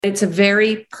It's a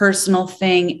very personal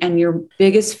thing. And your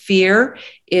biggest fear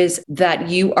is that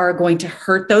you are going to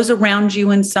hurt those around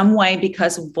you in some way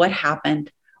because of what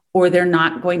happened, or they're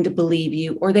not going to believe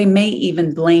you, or they may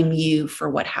even blame you for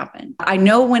what happened. I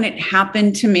know when it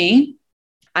happened to me,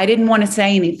 I didn't want to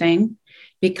say anything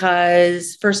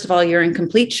because, first of all, you're in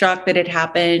complete shock that it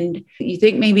happened. You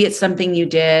think maybe it's something you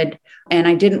did. And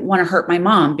I didn't want to hurt my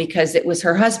mom because it was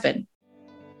her husband.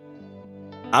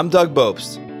 I'm Doug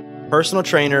Bopst, personal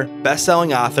trainer,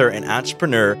 best-selling author, and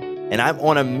entrepreneur, and I'm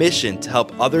on a mission to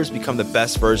help others become the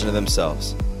best version of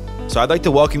themselves. So I'd like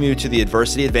to welcome you to the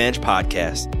Adversity Advantage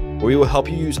podcast, where we will help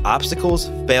you use obstacles,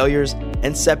 failures,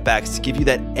 and setbacks to give you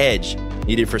that edge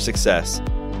needed for success.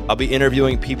 I'll be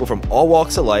interviewing people from all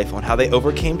walks of life on how they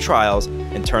overcame trials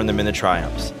and turned them into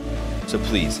triumphs. So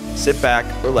please sit back,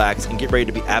 relax, and get ready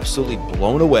to be absolutely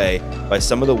blown away by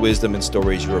some of the wisdom and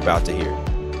stories you're about to hear.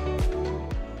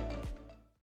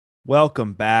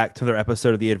 Welcome back to another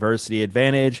episode of the Adversity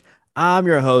Advantage. I'm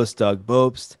your host, Doug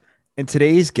Bopst, and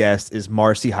today's guest is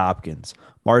Marci Hopkins.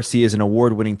 Marci is an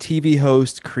award-winning TV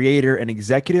host, creator, and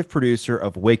executive producer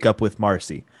of Wake Up with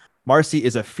Marci. Marci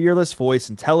is a fearless voice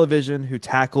in television who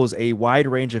tackles a wide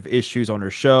range of issues on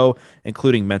her show,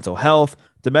 including mental health,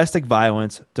 domestic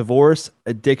violence, divorce,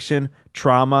 addiction,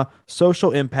 trauma,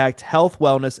 social impact, health,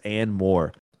 wellness, and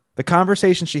more. The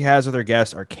conversations she has with her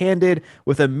guests are candid,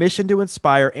 with a mission to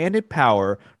inspire and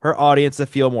empower her audience to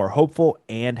feel more hopeful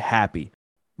and happy.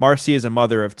 Marci is a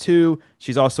mother of two.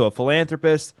 She's also a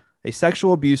philanthropist, a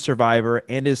sexual abuse survivor,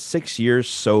 and is 6 years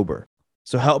sober.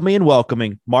 So help me in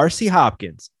welcoming Marci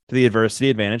Hopkins to the Adversity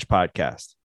Advantage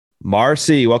podcast.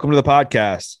 Marci, welcome to the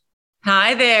podcast.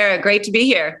 Hi there. Great to be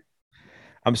here.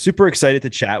 I'm super excited to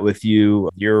chat with you.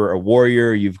 You're a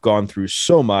warrior. You've gone through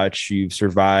so much. You've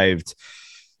survived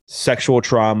sexual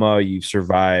trauma. You've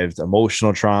survived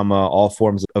emotional trauma, all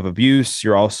forms of abuse.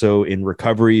 You're also in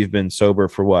recovery. You've been sober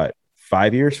for what?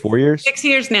 5 years, 4 years? 6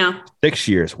 years now. 6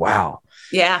 years. Wow.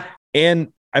 Yeah.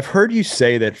 And I've heard you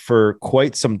say that for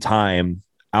quite some time,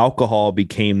 alcohol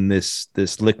became this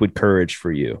liquid courage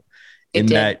for you, in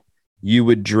that you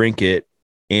would drink it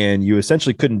and you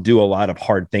essentially couldn't do a lot of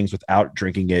hard things without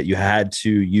drinking it. You had to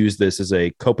use this as a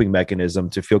coping mechanism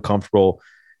to feel comfortable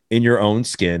in your own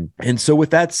skin. And so with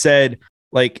that said,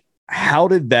 like, how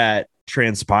did that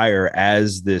transpire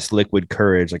as this liquid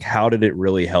courage? Like, how did it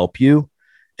really help you?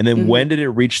 And then when did it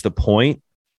reach the point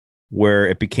where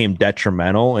it became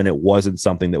detrimental and it wasn't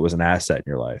something that was an asset in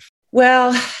your life?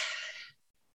 Well,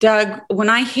 Doug, when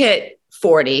I hit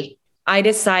 40, I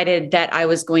decided that I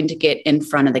was going to get in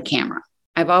front of the camera.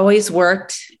 I've always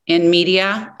worked in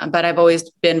media, but I've always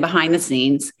been behind the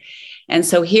scenes. And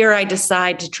so here I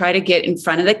decide to try to get in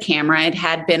front of the camera. It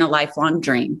had been a lifelong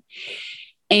dream.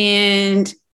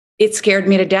 And it scared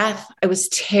me to death. I was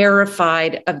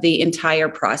terrified of the entire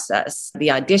process, the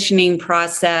auditioning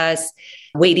process,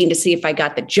 waiting to see if I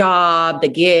got the job, the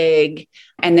gig,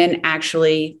 and then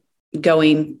actually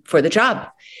going for the job.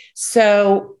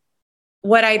 So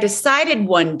what I decided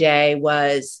one day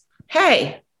was,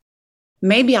 hey,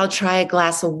 maybe I'll try a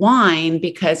glass of wine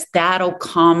because that'll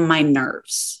calm my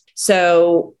nerves.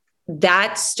 So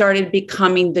that started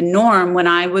becoming the norm when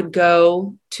I would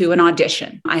go to an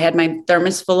audition. I had my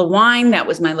thermos full of wine. That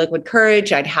was my liquid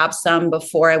courage. I'd have some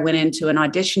before I went into an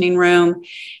auditioning room.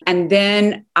 And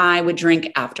then I would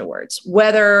drink afterwards,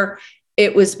 whether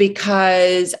it was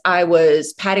because I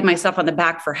was patting myself on the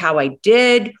back for how I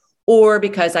did, or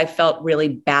because I felt really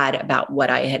bad about what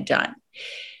I had done.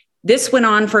 This went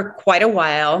on for quite a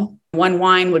while. One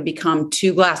wine would become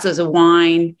 2 glasses of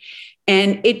wine.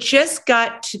 And it just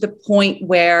got to the point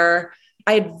where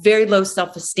I had very low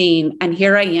self-esteem. And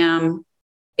here I am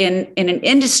in an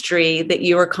industry that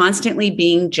you are constantly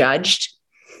being judged.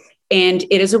 And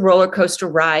it is a roller coaster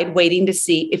ride waiting to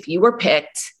see if you were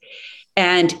picked.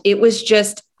 And it was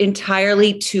just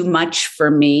entirely too much for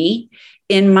me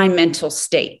in my mental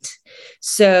state.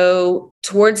 So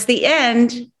towards the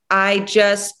end, I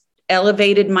just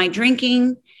elevated my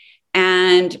drinking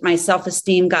and my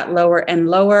self-esteem got lower and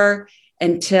lower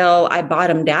until I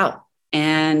bottomed out.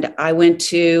 And I went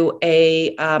to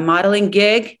a modeling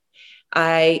gig.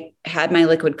 I had my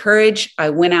liquid courage. I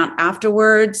went out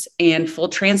afterwards, and full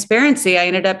transparency, I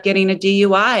ended up getting a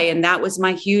DUI. And that was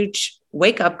my huge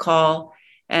wake-up call.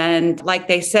 And like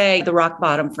they say, the rock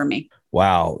bottom for me.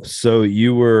 Wow. So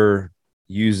you were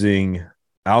using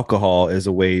alcohol as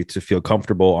a way to feel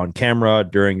comfortable on camera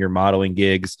during your modeling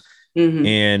gigs.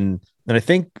 And I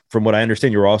think from what I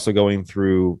understand, you were also going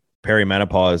through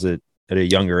perimenopause at a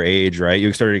younger age, right?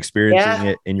 You started experiencing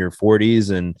it in your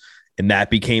 40s, and that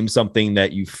became something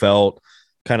that you felt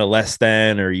kind of less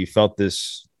than, or you felt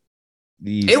this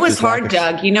It was hard,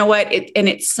 Doug. You know what? And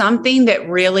it's something that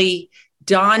really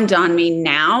dawned on me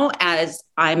now as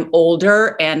I'm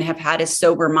older and have had a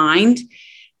sober mind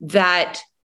that,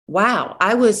 wow,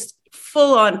 I was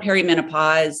full on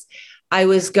perimenopause. I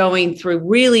was going through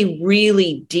really,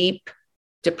 really deep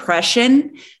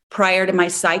depression prior to my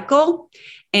cycle.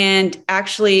 And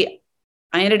actually,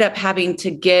 I ended up having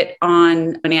to get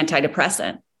on an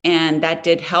antidepressant, and that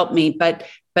did help me, but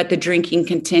the drinking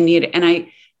continued. And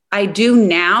I do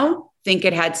now think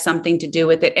it had something to do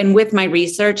with it. And with my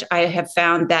research, I have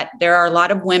found that there are a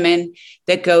lot of women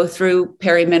that go through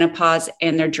perimenopause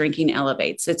and their drinking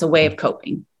elevates. It's a way of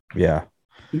coping. Yeah.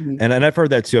 Mm-hmm. And I've heard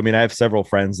that too. I mean, I have several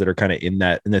friends that are kind of in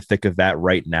the thick of that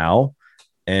right now.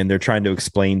 And they're trying to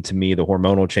explain to me the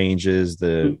hormonal changes,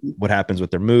 what happens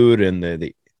with their mood and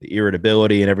the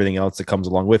irritability and everything else that comes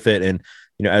along with it. And,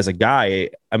 as a guy,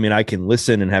 I mean, I can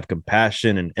listen and have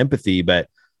compassion and empathy, but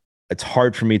it's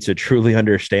hard for me to truly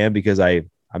understand because I'm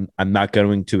not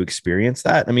going to experience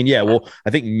that. I mean, yeah, well,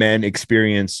 I think men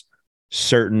experience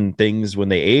certain things when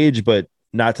they age, but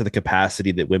not to the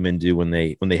capacity that women do when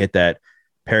they hit that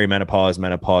perimenopause,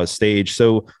 menopause stage.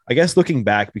 So I guess looking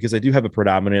back, because I do have a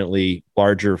predominantly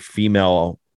larger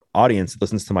female audience that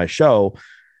listens to my show,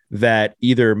 that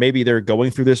either maybe they're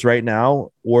going through this right now,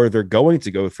 or they're going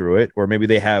to go through it, or maybe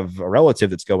they have a relative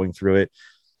that's going through it.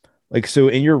 Like, so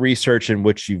in your research and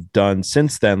what you've done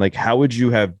since then, like, how would you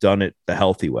have done it the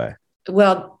healthy way?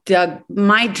 Well, Doug,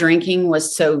 my drinking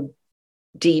was so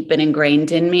deep and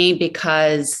ingrained in me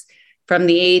because from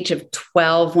the age of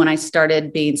 12, when I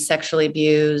started being sexually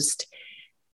abused,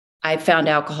 I found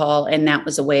alcohol, and that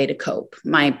was a way to cope.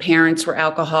 My parents were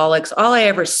alcoholics. All I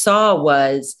ever saw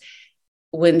was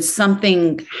when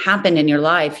something happened in your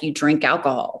life, you drink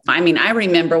alcohol. I mean, I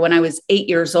remember when I was 8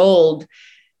 years old,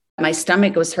 my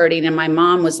stomach was hurting and my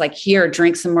mom was like, here,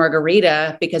 drink some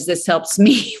margarita because this helps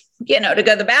me, to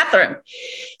go to the bathroom.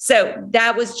 So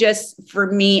that was just, for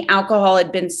me, alcohol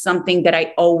had been something that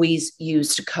I always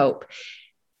used to cope.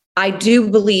 I do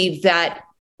believe that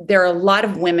there are a lot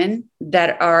of women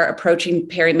that are approaching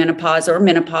perimenopause or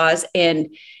menopause,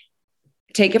 and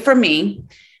take it from me,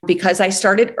 because I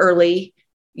started early,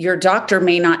 your doctor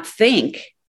may not think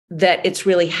that it's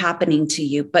really happening to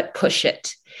you, but push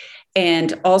it.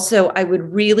 And also, I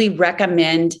would really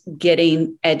recommend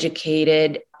getting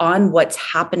educated on what's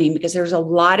happening, because there's a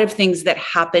lot of things that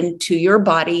happen to your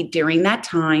body during that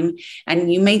time,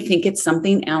 and you may think it's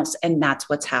something else, and that's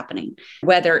what's happening.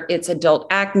 Whether it's adult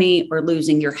acne or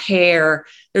losing your hair,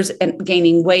 there's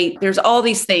gaining weight. There's all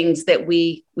these things that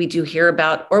we do hear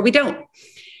about, or we don't.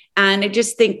 And I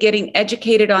just think getting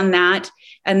educated on that.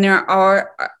 And there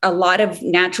are a lot of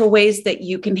natural ways that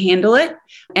you can handle it.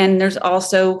 And there's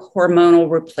also hormonal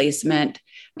replacement.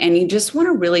 And you just want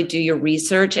to really do your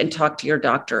research and talk to your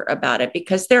doctor about it,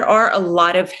 because there are a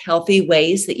lot of healthy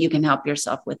ways that you can help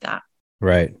yourself with that.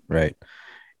 Right, right.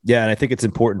 Yeah. And I think it's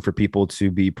important for people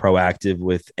to be proactive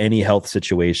with any health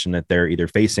situation that they're either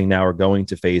facing now or going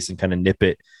to face, and kind of nip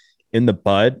it in the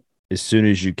bud as soon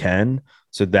as you can.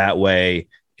 So that way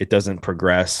it doesn't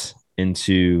progress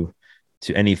into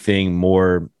anything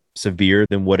more severe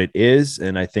than what it is.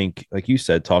 And I think, like you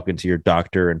said, talking to your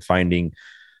doctor and finding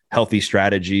healthy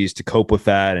strategies to cope with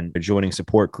that, and joining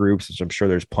support groups, which I'm sure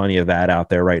there's plenty of that out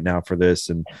there right now for this,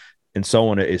 and so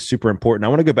on, is super important. I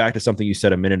want to go back to something you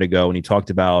said a minute ago when you talked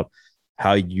about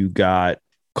how you got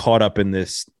caught up in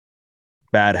this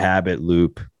bad habit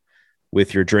loop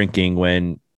with your drinking,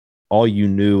 when all you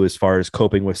knew as far as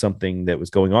coping with something that was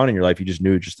going on in your life, you just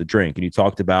knew just to drink. And you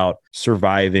talked about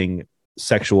surviving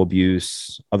sexual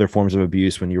abuse, other forms of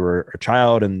abuse when you were a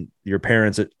child, and your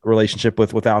parents' relationship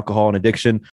with alcohol and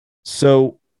addiction.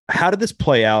 So how did this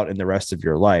play out in the rest of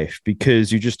your life?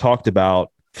 Because you just talked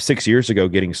about 6 years ago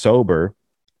getting sober.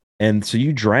 And so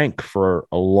you drank for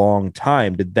a long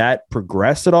time. Did that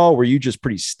progress at all? Were you just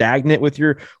pretty stagnant with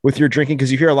your drinking?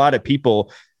 Because you hear a lot of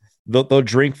people, they'll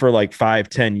drink for like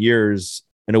 5-10 years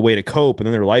in a way to cope, and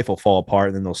then their life will fall apart,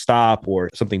 and then they'll stop, or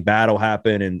something bad will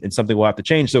happen, and something will have to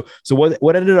change. So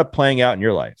what ended up playing out in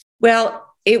your life? Well,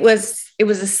 it was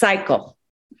a cycle.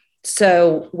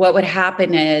 So what would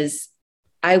happen is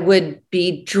I would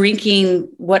be drinking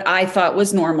what I thought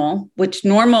was normal, which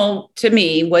normal to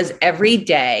me was every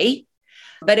day,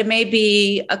 but it may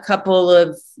be a couple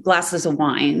of glasses of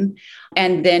wine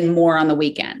and then more on the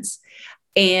weekends.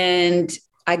 And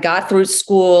I got through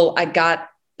school. I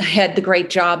had the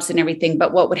great jobs and everything.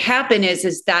 But what would happen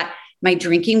is that my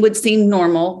drinking would seem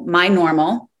normal, my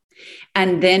normal,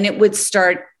 and then it would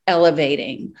start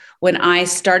elevating when I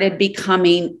started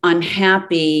becoming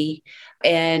unhappy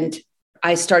and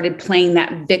I started playing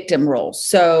that victim role.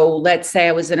 So let's say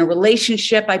I was in a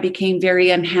relationship, I became very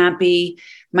unhappy.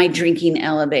 My drinking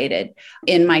elevated.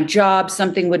 In my job,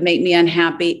 something would make me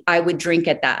unhappy. I would drink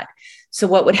at that. So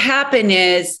what would happen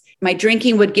is my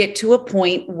drinking would get to a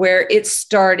point where it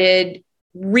started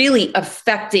really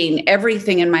affecting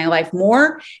everything in my life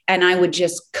more. And I would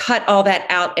just cut all that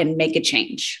out and make a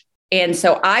change. And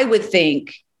so I would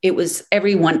think it was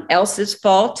everyone else's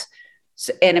fault.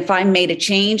 And if I made a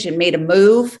change and made a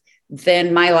move,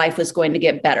 then my life was going to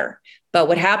get better. But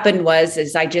what happened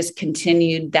is I just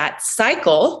continued that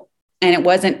cycle. And it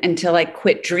wasn't until I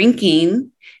quit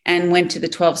drinking and went to the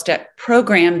 12-step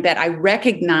program that I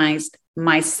recognized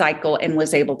my cycle and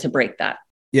was able to break that.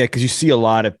 Yeah, because you see a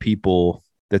lot of people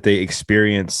that they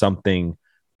experience something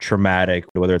traumatic,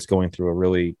 whether it's going through a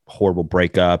really horrible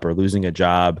breakup or losing a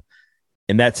job.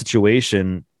 And that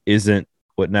situation isn't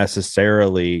what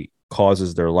necessarily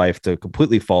causes their life to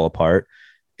completely fall apart.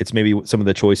 It's maybe some of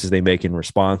the choices they make in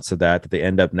response to that they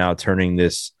end up now turning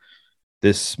this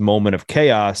moment of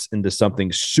chaos into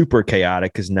something super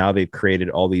chaotic, because now they've created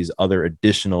all these other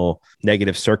additional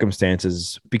negative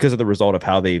circumstances because of the result of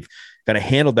how they've kind of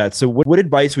handled that. So what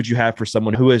advice would you have for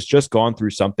someone who has just gone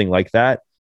through something like that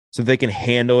so they can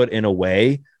handle it in a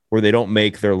way where they don't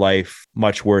make their life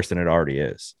much worse than it already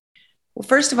is? Well,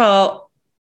 first of all,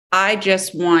 I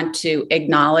just want to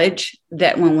acknowledge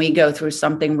that when we go through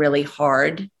something really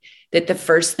hard, that the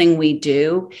first thing we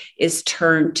do is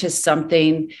turn to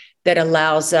something that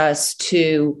allows us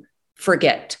to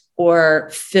forget or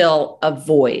fill a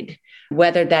void,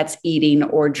 whether that's eating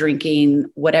or drinking,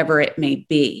 whatever it may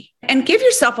be. And give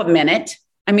yourself a minute.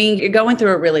 I mean, you're going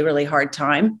through a really, really hard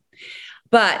time.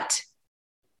 But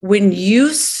when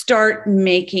you start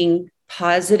making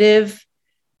positive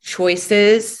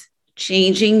choices,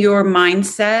 changing your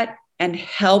mindset and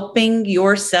helping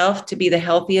yourself to be the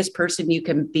healthiest person you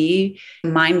can be,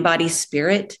 mind, body,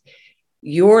 spirit,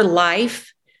 your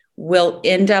life will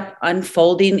end up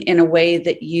unfolding in a way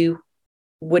that you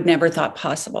would never thought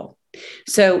possible.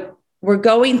 So we're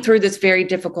going through this very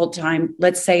difficult time.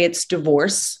 Let's say it's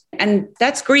divorce, and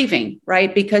that's grieving,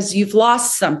 right? Because you've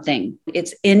lost something,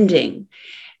 it's ending.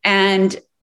 And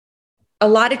a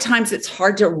lot of times it's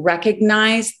hard to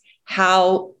recognize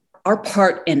how our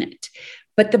part in it.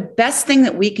 But the best thing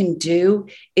that we can do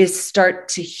is start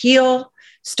to heal,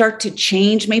 start to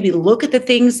change, maybe look at the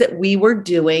things that we were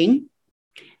doing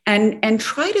and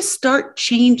try to start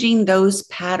changing those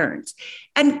patterns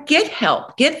and get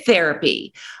help, get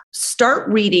therapy, start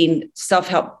reading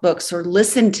self-help books or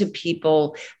listen to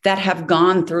people that have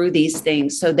gone through these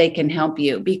things so they can help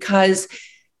you, because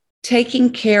taking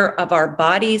care of our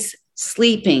bodies,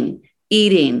 sleeping,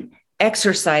 eating,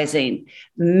 exercising,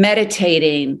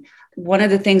 meditating. One of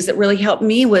the things that really helped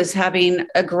me was having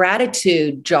a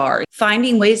gratitude jar,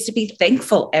 finding ways to be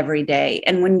thankful every day.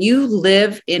 And when you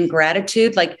live in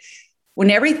gratitude, like when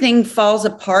everything falls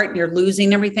apart and you're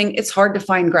losing everything, it's hard to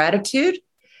find gratitude.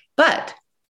 But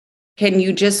can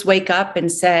you just wake up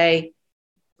and say,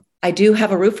 I do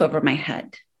have a roof over my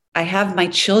head. I have my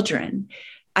children.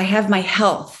 I have my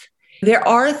health. There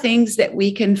are things that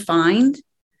we can find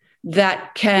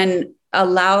that can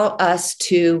allow us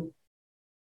to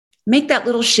make that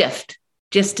little shift,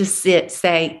 just to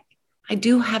say, I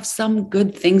do have some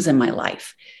good things in my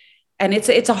life. And it's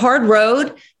a hard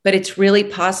road, but it's really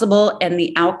possible. And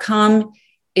the outcome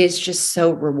is just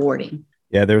so rewarding.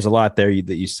 Yeah, there's a lot there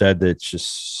that you said that's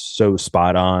just so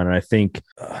spot on. And I think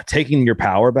taking your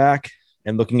power back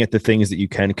and looking at the things that you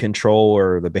can control,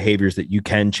 or the behaviors that you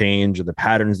can change, or the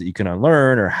patterns that you can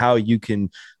unlearn, or how you can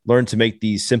learn to make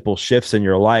these simple shifts in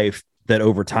your life that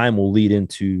over time will lead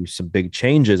into some big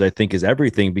changes, I think is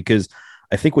everything. Because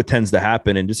I think what tends to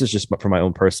happen, and this is just from my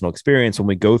own personal experience, when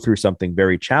we go through something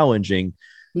very challenging,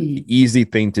 the easy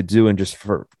thing to do, and just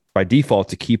by default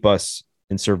to keep us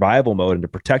in survival mode and to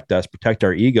protect us, protect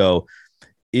our ego,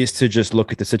 is to just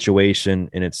look at the situation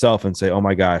in itself and say, oh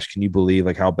my gosh, can you believe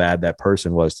like how bad that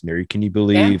person was to me? Or can you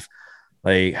believe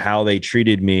like how they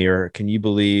treated me? Or can you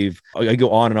believe, I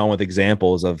go on and on with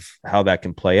examples of how that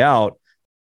can play out.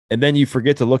 And then you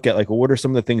forget to look at like, well, what are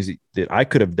some of the things that I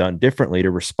could have done differently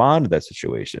to respond to that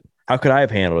situation? How could I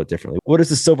have handled it differently? What is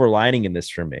the silver lining in this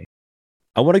for me?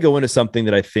 I want to go into something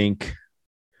that I think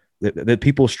that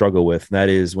people struggle with. And that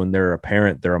is when they're a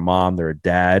parent, they're a mom, they're a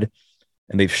dad,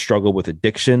 and they've struggled with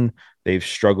addiction. They've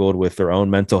struggled with their own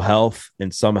mental health,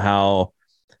 and somehow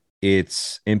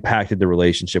it's impacted the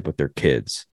relationship with their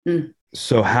kids.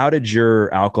 So how did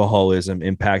your alcoholism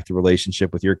impact the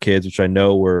relationship with your kids, which I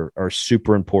know are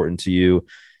super important to you?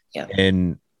 Yeah.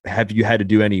 And Have you had to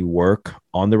do any work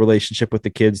on the relationship with the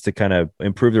kids to kind of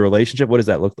improve the relationship? What does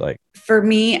that look like? For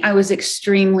me, I was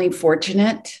extremely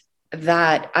fortunate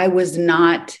that I was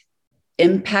not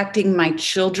impacting my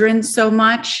children so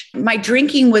much. My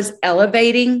drinking was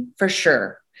elevating for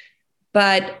sure,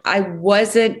 but I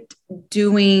wasn't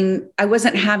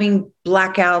having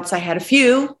blackouts. I had a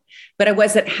few, but I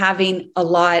wasn't having a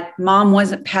lot. Mom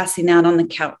wasn't passing out on the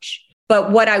couch.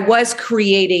 But what I was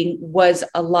creating was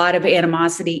a lot of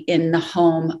animosity in the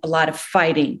home, a lot of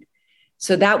fighting.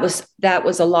 So that was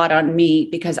a lot on me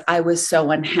because I was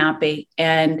so unhappy.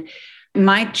 And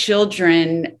my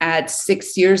children at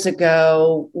 6 years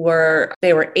ago were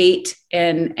 8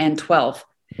 and 12.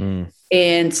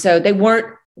 And so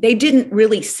they didn't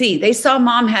really see. They saw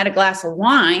mom had a glass of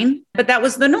wine, but that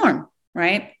was the norm,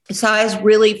 right? So I was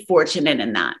really fortunate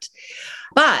in that.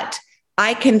 But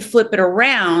I can flip it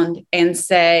around and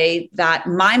say that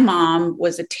my mom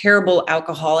was a terrible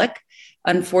alcoholic.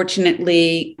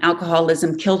 Unfortunately,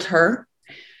 alcoholism killed her.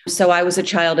 So I was a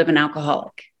child of an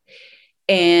alcoholic.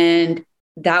 And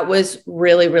that was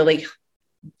really, really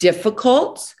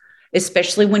difficult,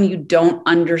 especially when you don't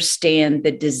understand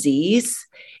the disease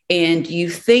and you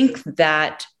think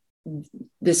that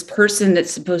this person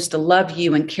that's supposed to love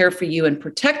you and care for you and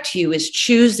protect you is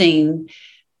choosing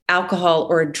alcohol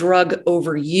or a drug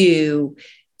over you.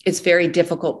 It's very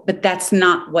difficult, but that's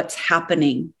not what's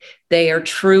happening. They are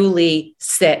truly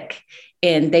sick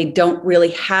and they don't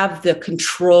really have the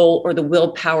control or the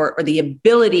willpower or the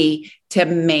ability to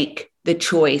make the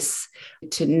choice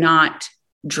to not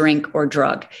drink or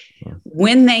drug. Yeah.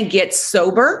 When they get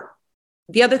sober,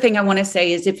 the other thing I want to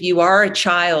say is if you are a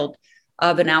child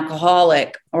of an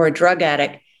alcoholic or a drug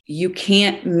addict, you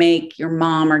can't make your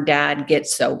mom or dad get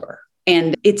sober.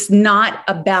 And it's not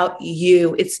about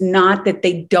you. It's not that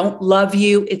they don't love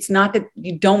you. It's not that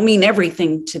you don't mean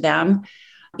everything to them,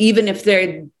 even if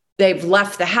they've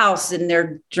left the house and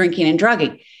they're drinking and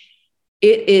drugging.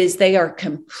 It is, they are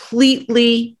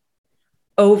completely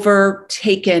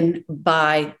overtaken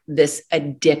by this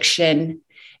addiction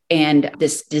and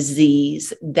this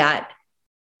disease that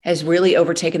has really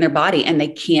overtaken their body and they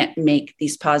can't make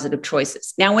these positive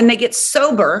choices. Now, when they get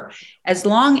sober, as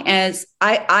long as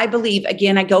I believe,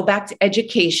 again, I go back to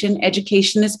education.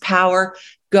 Education is power.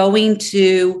 Going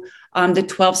to the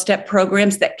 12-step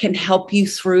programs that can help you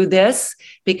through this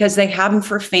because they have them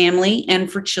for family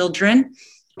and for children.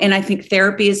 And I think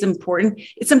therapy is important.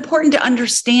 It's important to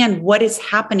understand what is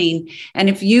happening. And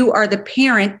if you are the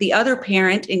parent, the other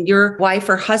parent, and your wife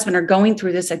or husband are going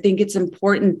through this, I think it's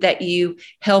important that you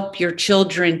help your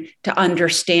children to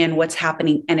understand what's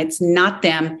happening. And it's not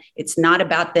them. It's not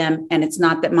about them. And it's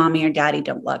not that mommy or daddy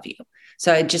don't love you.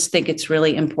 So I just think it's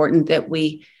really important that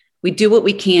we do what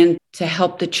we can to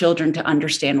help the children to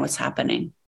understand what's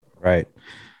happening. Right.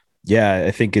 Yeah,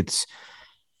 I think it's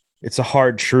a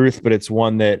hard truth, but it's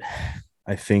one that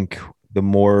I think the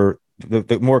more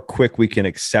quick we can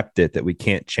accept it, that we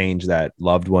can't change that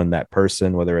loved one, that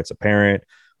person, whether it's a parent,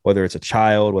 whether it's a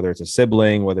child, whether it's a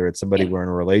sibling, whether it's somebody we're in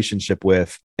a relationship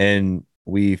with. And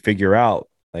we figure out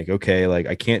like, okay, like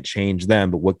I can't change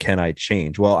them, but what can I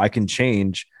change? Well, I can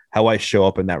change how I show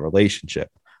up in that relationship.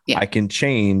 Yeah. I can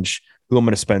change who I'm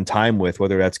going to spend time with,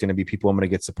 whether that's going to be people I'm going to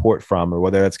get support from, or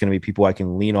whether that's going to be people I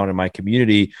can lean on in my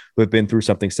community who have been through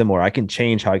something similar. I can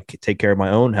change how I take care of my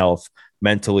own health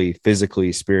mentally,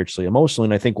 physically, spiritually, emotionally.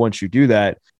 And I think once you do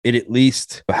that, it at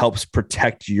least helps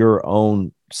protect your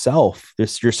own self,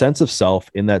 your sense of self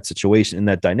in that situation, in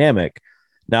that dynamic.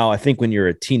 Now, I think when you're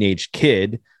a teenage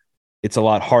kid, it's a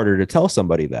lot harder to tell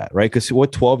somebody that, right? Because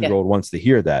what 12-year-old wants to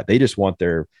hear that? They just want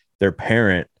their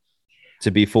parent to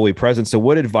be fully present. So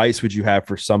what advice would you have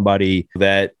for somebody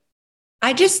that...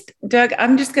 Doug,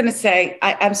 I'm just going to say,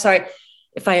 I'm sorry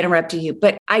if I interrupted you,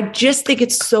 but I just think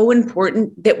it's so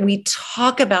important that we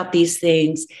talk about these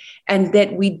things and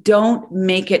that we don't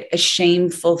make it a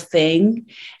shameful thing.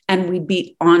 And we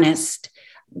be honest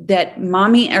that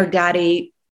mommy or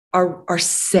daddy are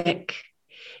sick.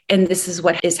 And this is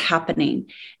what is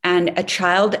happening. And a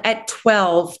child at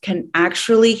 12 can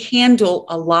actually handle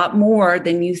a lot more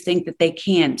than you think that they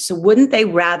can. So wouldn't they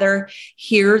rather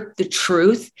hear the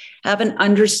truth, have an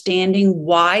understanding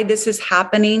why this is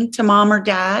happening to mom or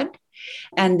dad,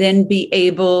 and then be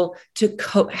able to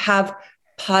have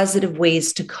positive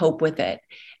ways to cope with it?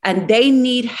 And they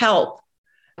need help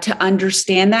to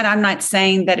understand that. I'm not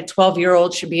saying that a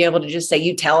 12-year-old should be able to just say,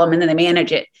 you tell them and then they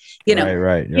manage it. Give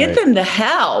them the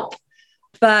help.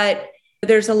 But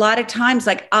there's a lot of times,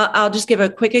 like I'll just give a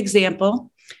quick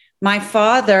example. My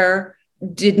father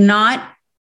did not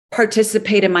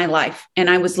participate in my life,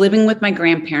 and I was living with my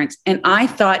grandparents, and I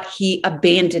thought he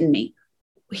abandoned me.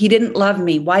 he didn't love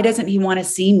me. Why doesn't he want to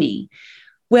see me?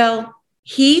 Well,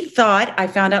 he thought, I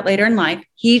found out later in life,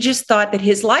 he just thought that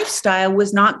his lifestyle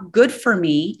was not good for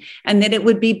me and that it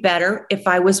would be better if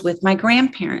I was with my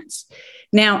grandparents.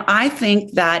 Now, I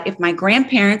think that if my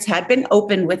grandparents had been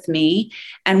open with me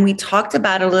and we talked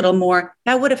about it a little more,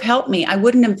 that would have helped me. I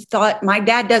wouldn't have thought my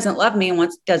dad doesn't love me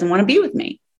and doesn't want to be with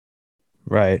me.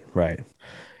 Right, right.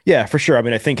 Yeah, for sure. I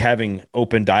mean, I think having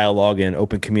open dialogue and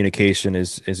open communication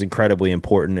is incredibly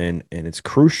important, and it's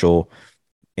crucial.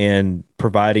 And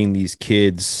providing these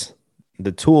kids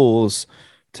the tools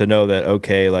to know that,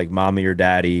 okay, like mommy or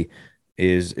daddy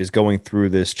is going through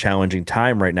this challenging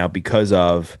time right now because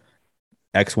of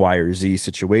X, Y, or Z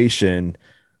situation,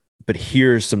 but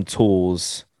here's some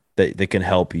tools that can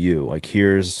help you. Like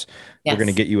we're going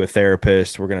to get you a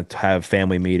therapist. We're going to have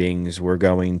family meetings. We're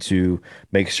going to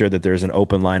make sure that there's an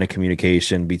open line of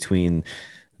communication between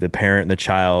the parent and the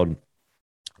child.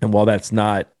 And while that's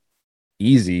not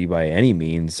easy by any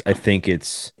means, I think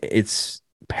it's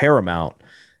paramount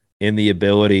in the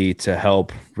ability to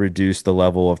help reduce the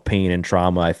level of pain and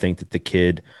trauma I think that the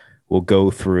kid will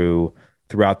go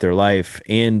throughout their life.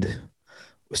 And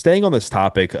staying on this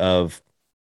topic of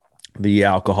the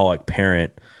alcoholic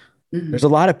parent, there's a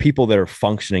lot of people that are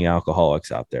functioning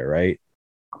alcoholics out there, right?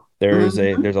 There's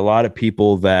a lot of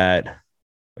people that,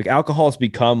 like, alcohol has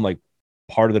become like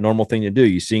part of the normal thing to do.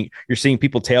 You're seeing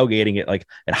people tailgating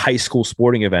at high school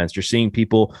sporting events. You're seeing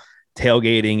people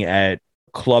tailgating at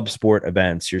club sport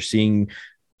events. You're seeing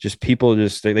just people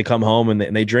they come home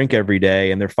and they drink every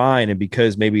day and they're fine. And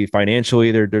because maybe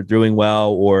financially they're doing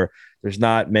well, or there's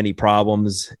not many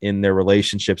problems in their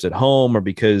relationships at home, or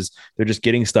because they're just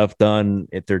getting stuff done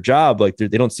at their job, like they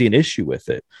don't see an issue with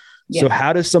it. Yeah. So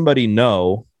how does somebody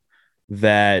know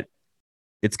that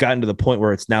it's gotten to the point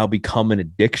where it's now become an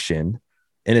addiction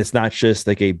and it's not just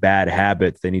like a bad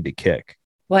habit they need to kick?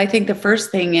 Well, I think the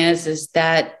first thing is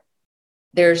that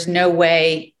there's no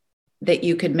way that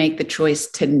you could make the choice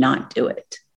to not do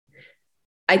it.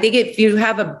 I think if you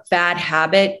have a bad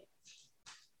habit,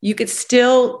 you could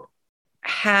still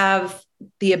have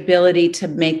the ability to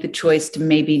make the choice to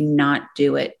maybe not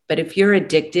do it. But if you're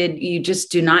addicted, you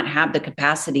just do not have the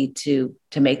capacity to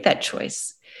make that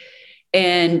choice.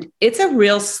 And it's a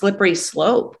real slippery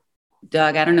slope,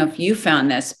 Doug. I don't know if you found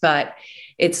this, but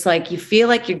it's like you feel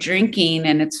like you're drinking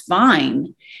and it's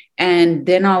fine. And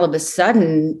then all of a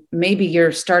sudden, maybe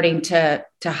you're starting to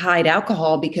hide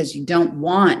alcohol because you don't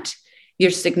want your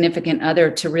significant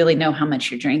other to really know how much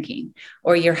you're drinking,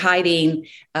 or you're hiding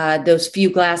those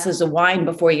few glasses of wine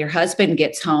before your husband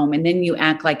gets home. And then you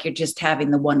act like you're just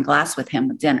having the one glass with him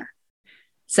with dinner.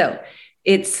 So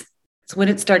it's when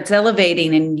it starts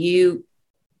elevating and you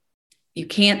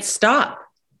can't stop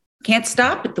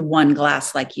at the one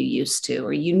glass like you used to,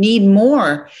 or you need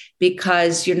more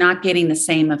because you're not getting the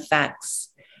same effects.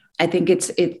 I think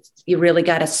you really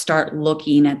got to start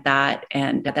looking at that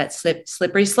and that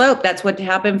slippery slope. That's what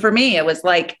happened for me. It was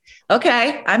like,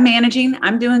 okay, I'm managing,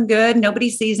 I'm doing good. Nobody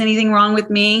sees anything wrong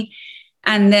with me.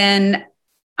 And then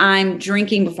I'm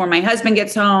drinking before my husband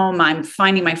gets home. I'm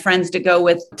finding my friends to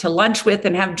go to lunch with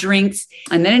and have drinks.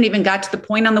 And then it even got to the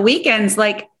point on the weekends,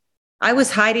 like I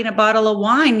was hiding a bottle of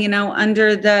wine,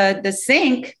 under the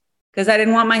sink because I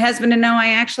didn't want my husband to know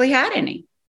I actually had any.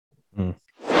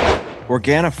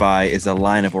 Organifi is a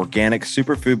line of organic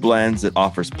superfood blends that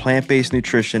offers plant-based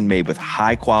nutrition made with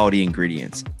high-quality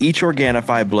ingredients. Each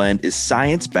Organifi blend is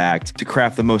science-backed to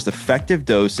craft the most effective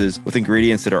doses with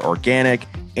ingredients that are organic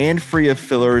and free of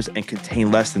fillers and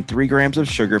contain less than 3 grams of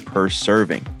sugar per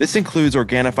serving. This includes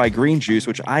Organifi green juice,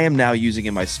 which I am now using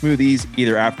in my smoothies,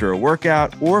 either after a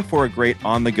workout or for a great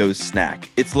on-the-go snack.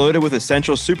 It's loaded with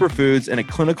essential superfoods and a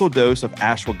clinical dose of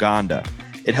ashwagandha.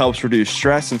 It helps reduce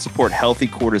stress and support healthy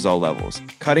cortisol levels.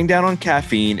 Cutting down on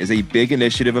caffeine is a big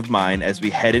initiative of mine as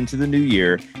we head into the new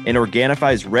year, and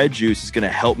Organifi's red juice is going to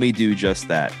help me do just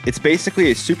that. It's basically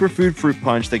a superfood fruit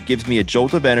punch that gives me a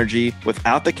jolt of energy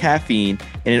without the caffeine,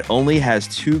 and it only has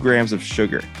 2 grams of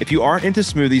sugar. If you aren't into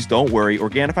smoothies, don't worry.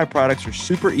 Organifi products are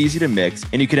super easy to mix,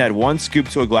 and you can add 1 scoop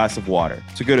to a glass of water.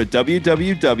 So go to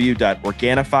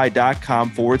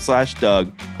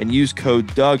www.organifi.com/Doug and use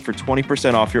code Doug for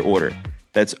 20% off your order.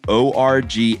 That's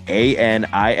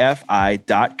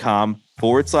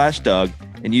ORGANIFI.com/Doug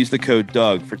and use the code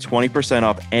Doug for 20%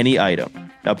 off any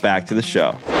item. Now back to the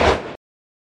show.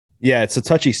 Yeah, it's a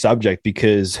touchy subject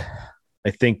because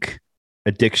I think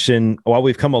addiction, while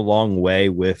we've come a long way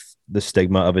with the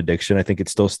stigma of addiction, I think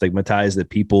it's still stigmatized that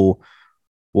people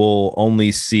will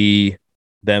only see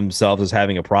themselves as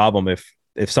having a problem if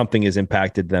if something has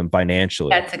impacted them financially.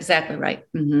 That's exactly right.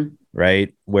 Mm-hmm.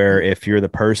 Right. Where if you're the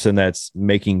person that's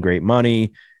making great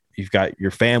money, you've got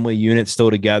your family unit still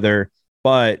together,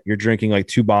 but you're drinking like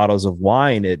 2 bottles of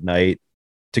wine at night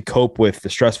to cope with the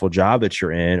stressful job that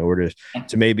you're in, or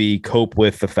to maybe cope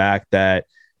with the fact that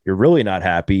you're really not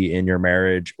happy in your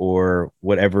marriage or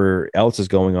whatever else is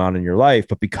going on in your life.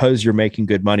 But because you're making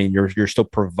good money and you're still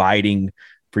providing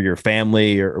for your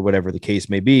family or whatever the case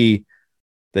may be,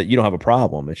 that you don't have a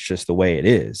problem. It's just the way it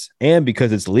is. And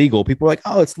because it's legal, people are like,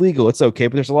 oh, it's legal, it's okay.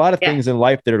 But there's a lot of things in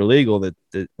life that are legal that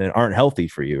aren't healthy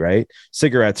for you, right?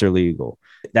 Cigarettes are legal.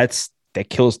 That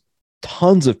kills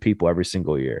tons of people every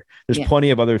single year. There's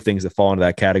plenty of other things that fall into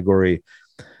that category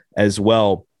as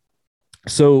well.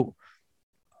 So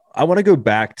I want to go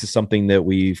back to something that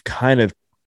we've kind of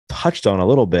touched on a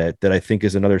little bit that I think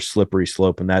is another slippery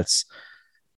slope, and that's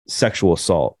sexual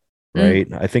assault, right?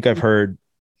 I think I've heard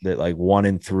that like 1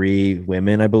 in 3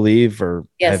 women, I believe,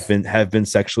 have been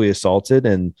sexually assaulted.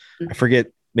 And I forget,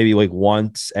 maybe like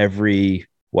once every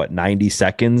 90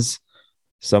 seconds,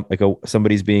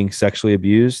 somebody's being sexually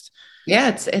abused.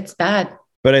 Yeah, it's bad.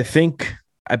 But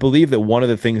I believe that one of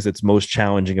the things that's most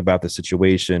challenging about the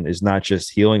situation is not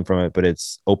just healing from it, but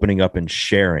it's opening up and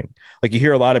sharing. Like you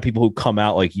hear a lot of people who come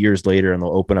out like years later and they'll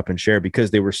open up and share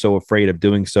because they were so afraid of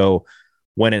doing so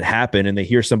when it happened, and they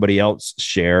hear somebody else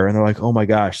share and they're like, oh my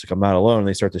gosh, like I'm not alone. And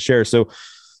they start to share. So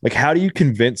like, how do you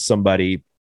convince somebody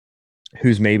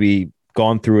who's maybe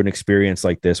gone through an experience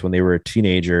like this when they were a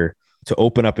teenager to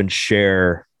open up and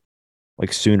share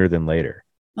like sooner than later?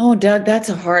 Oh, Doug, that's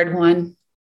a hard one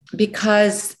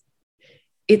because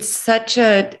it's such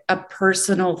a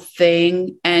personal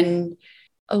thing. And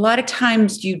a lot of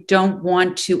times you don't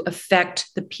want to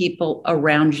affect the people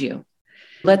around you.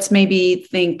 Let's maybe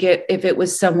think if it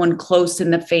was someone close in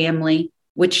the family,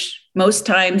 which most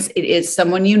times it is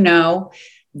someone you know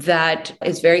that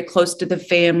is very close to the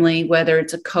family, whether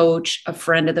it's a coach, a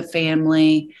friend of the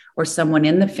family, or someone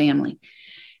in the family.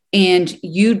 And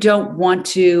you don't want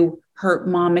to hurt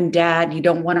mom and dad. You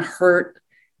don't want to hurt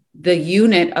the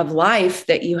unit of life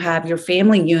that you have, your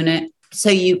family unit. So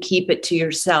you keep it to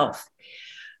yourself.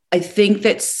 I think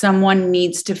that someone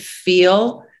needs to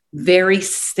feel very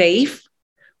safe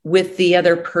with the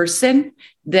other person,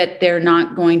 that they're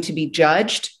not going to be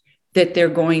judged, that they're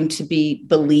going to be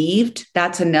believed.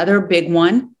 That's another big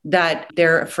one, that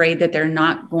they're afraid that they're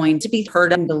not going to be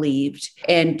heard and believed.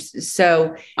 And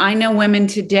so I know women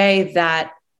today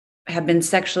that have been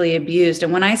sexually abused.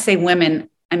 And when I say women,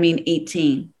 I mean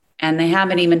 18, and they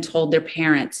haven't even told their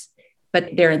parents,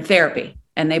 but they're in therapy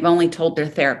and they've only told their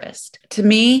therapist. To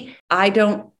me, I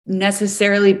don't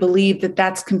necessarily believe that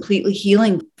that's completely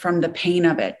healing from the pain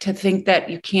of it, to think that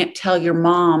you can't tell your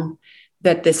mom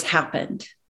that this happened,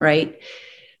 right?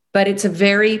 But it's a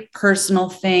very personal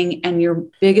thing. And your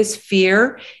biggest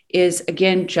fear is,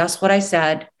 again, just what I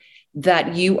said,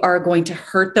 that you are going to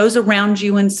hurt those around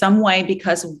you in some way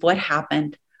because of what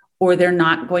happened, or they're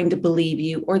not going to believe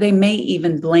you, or they may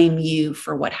even blame you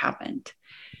for what happened.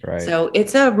 Right. So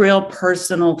it's a real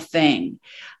personal thing.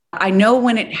 I know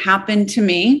when it happened to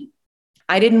me,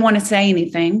 I didn't want to say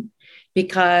anything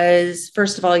because,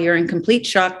 first of all, you're in complete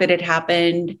shock that it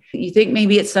happened. You think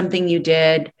maybe it's something you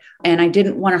did. And I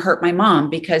didn't want to hurt my mom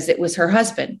because it was her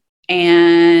husband.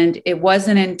 And it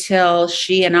wasn't until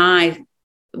she and I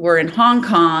were in Hong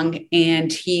Kong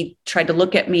and he tried to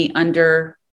look at me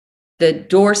under the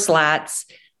door slats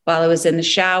while I was in the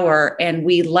shower, and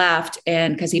we left,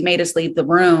 and because he made us leave the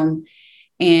room,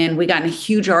 and we got in a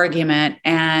huge argument,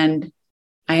 and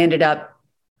I ended up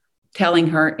telling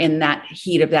her in that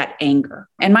heat of that anger,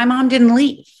 and my mom didn't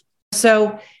leave.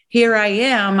 So here I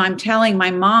am, I'm telling my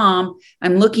mom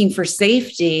I'm looking for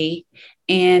safety,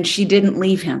 and she didn't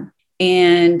leave him.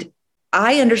 And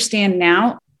I understand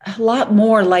now a lot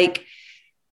more. Like,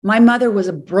 my mother was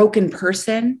a broken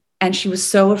person and she was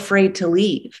so afraid to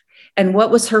leave. And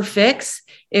what was her fix?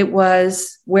 It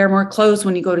was wear more clothes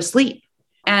when you go to sleep.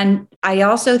 And I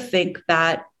also think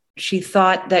that she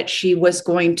thought that she was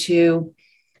going to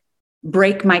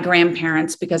break my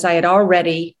grandparents, because I had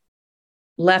already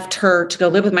left her to go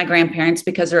live with my grandparents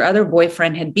because her other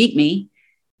boyfriend had beat me.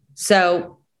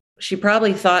 So she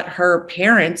probably thought her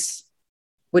parents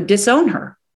would disown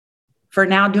her for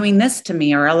now doing this to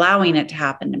me or allowing it to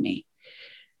happen to me.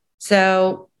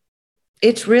 So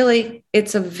it's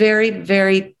a very,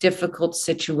 very difficult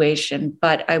situation.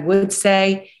 But I would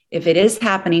say, if it is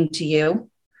happening to you,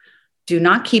 do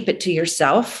not keep it to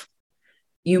yourself.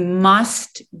 You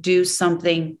must do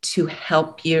something to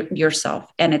help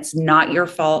yourself. And it's not your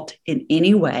fault in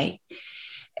any way.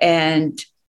 And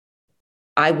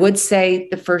I would say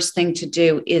the first thing to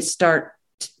do is start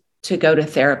to go to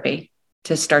therapy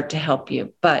to start to help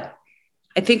you. But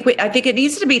I think it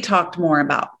needs to be talked more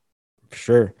about.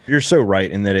 Sure. You're so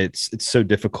right in that it's so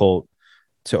difficult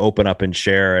to open up and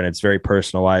share, and it's very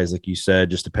personalized, like you said,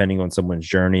 just depending on someone's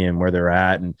journey and where they're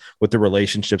at and what the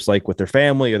relationships like with their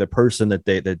family or the person that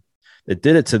did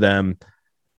it to them.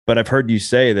 But I've heard you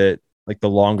say that like the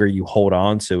longer you hold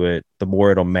on to it, the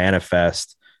more it'll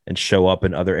manifest and show up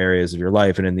in other areas of your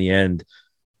life. And in the end,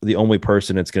 the only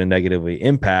person it's going to negatively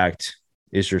impact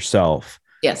is yourself.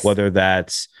 Yes. Whether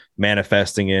that's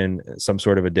manifesting in some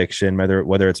sort of addiction,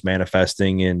 whether it's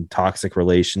manifesting in toxic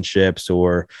relationships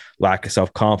or lack of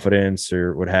self-confidence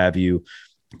or what have you.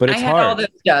 But it's hard. All those,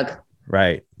 Doug.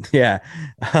 Right. Yeah.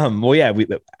 Well, yeah,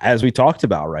 as we talked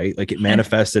about, right? Like it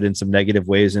manifested in some negative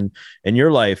ways in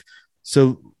your life.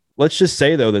 So let's just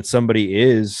say though, that somebody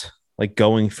is like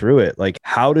going through it. Like,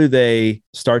 how do they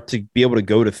start to be able to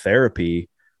go to therapy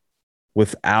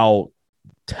without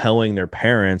telling their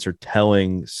parents or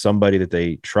telling somebody that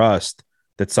they trust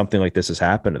that something like this has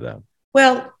happened to them?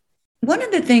 Well, one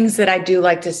of the things that I do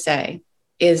like to say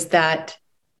is that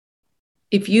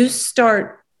if you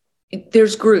start,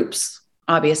 there's groups,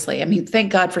 obviously. I mean,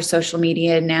 thank God for social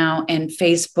media now and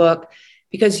Facebook,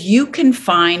 because you can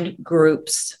find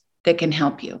groups that can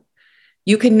help you.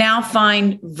 You can now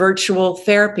find virtual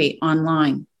therapy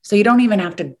online. So you don't even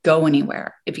have to go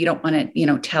anywhere if you don't want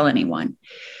to, tell anyone.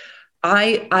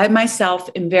 I myself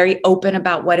am very open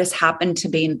about what has happened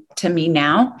to me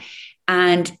now.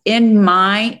 And in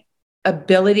my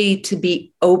ability to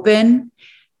be open,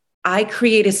 I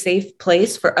create a safe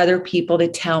place for other people to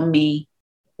tell me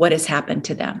what has happened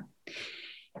to them.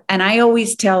 And I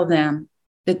always tell them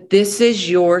that this is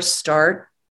your start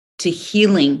to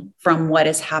healing from what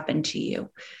has happened to you.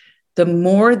 The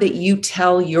more that you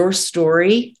tell your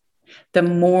story, the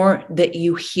more that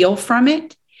you heal from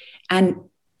it, and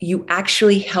you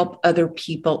actually help other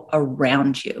people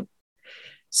around you.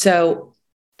 So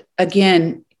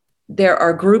again, there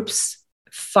are groups.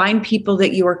 Find people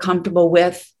that you are comfortable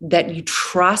with, that you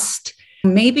trust.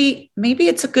 Maybe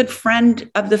it's a good friend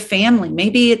of the family.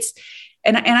 Maybe it's,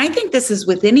 and I think this is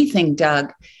with anything,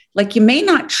 Doug. Like, you may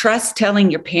not trust telling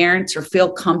your parents or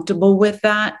feel comfortable with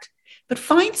that, but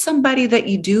find somebody that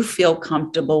you do feel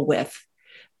comfortable with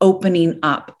opening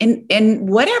up and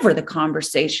whatever the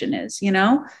conversation is,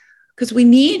 because we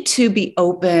need to be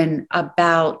open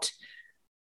about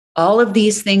all of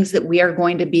these things that we are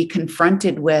going to be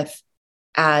confronted with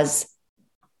as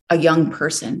a young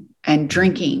person, and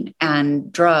drinking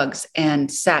and drugs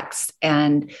and sex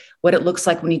and what it looks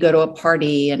like when you go to a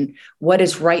party and what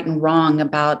is right and wrong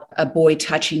about a boy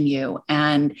touching you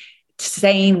and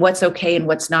saying what's okay and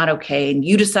what's not okay, and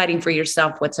you deciding for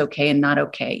yourself what's okay and not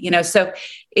okay. So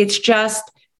it's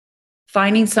just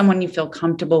finding someone you feel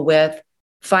comfortable with,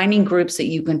 finding groups that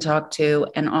you can talk to,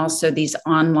 and also these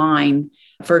online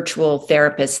virtual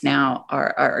therapists now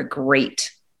are a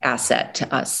great asset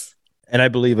to us. And I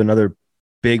believe another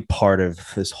big part of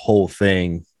this whole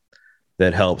thing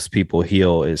that helps people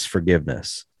heal is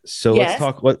forgiveness. So Yes.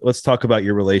 let's talk about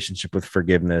your relationship with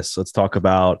forgiveness. Let's talk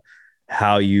about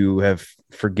how you have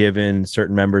forgiven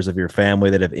certain members of your family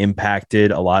that have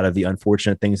impacted a lot of the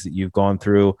unfortunate things that you've gone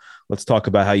through. Let's talk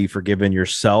about how you've forgiven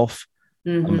yourself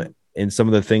in some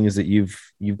of the things that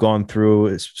you've gone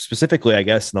through, specifically, I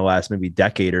guess, in the last maybe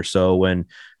decade or so when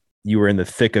you were in the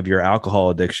thick of your alcohol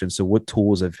addiction. So what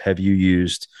tools have you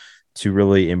used to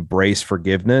really embrace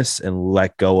forgiveness and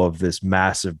let go of this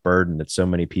massive burden that so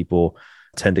many people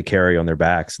tend to carry on their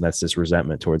backs? And that's this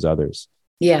resentment towards others.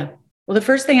 Yeah. Well, the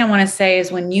first thing I want to say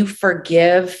is when you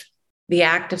forgive the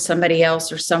act of somebody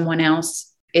else or someone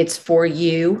else, it's for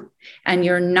you. And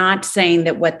you're not saying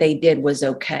that what they did was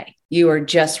okay. You are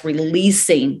just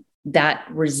releasing that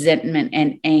resentment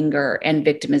and anger and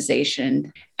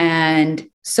victimization. And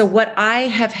so what I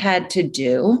have had to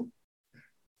do,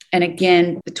 and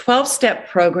again, the 12-step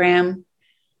program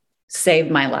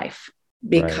saved my life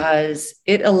because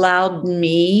it allowed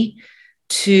me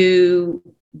to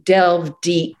delve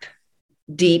deep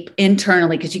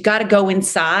internally, because you got to go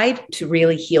inside to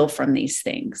really heal from these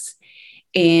things.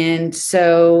 And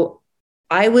so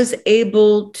I was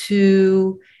able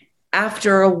to,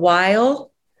 after a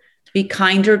while, be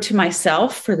kinder to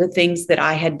myself for the things that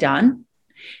I had done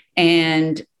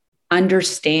and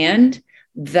understand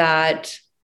that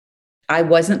I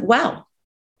wasn't well.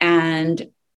 And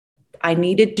I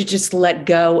needed to just let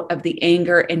go of the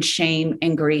anger and shame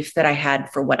and grief that I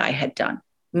had for what I had done.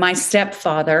 My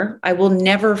stepfather, I will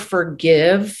never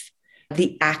forgive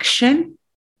the action,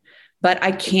 but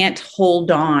I can't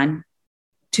hold on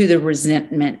to the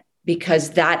resentment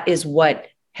because that is what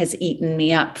has eaten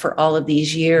me up for all of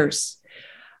these years.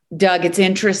 Doug, it's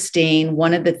interesting.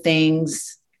 One of the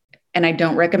things, and I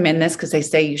don't recommend this because they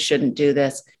say you shouldn't do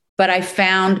this, but I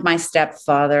found my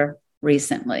stepfather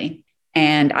recently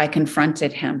and I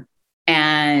confronted him.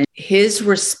 And his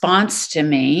response to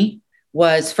me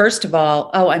was, first of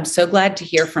all, oh, I'm so glad to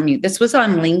hear from you. This was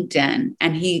on LinkedIn.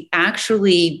 And he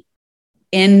actually,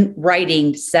 in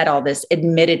writing, said all this,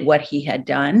 admitted what he had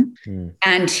done.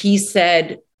 And he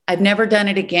said, I've never done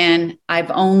it again.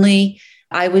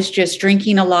 I was just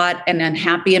drinking a lot and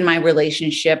unhappy in my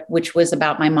relationship, which was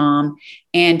about my mom.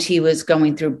 And he was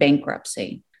going through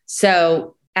bankruptcy.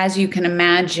 So as you can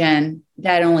imagine,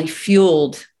 that only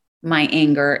fueled my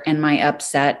anger and my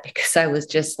upset, because I was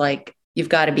just like, you've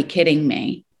got to be kidding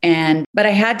me. But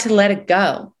I had to let it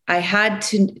go. I had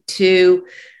to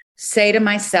say to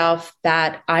myself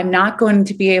that I'm not going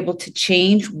to be able to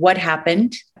change what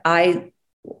happened. I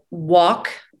walk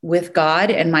with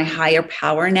God and my higher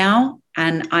power now,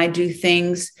 and I do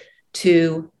things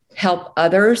to help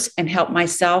others and help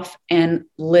myself and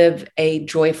live a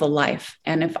joyful life.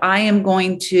 And if I am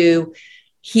going to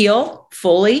heal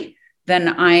fully, then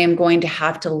I am going to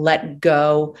have to let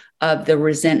go of the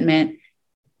resentment.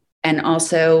 And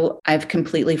also, I've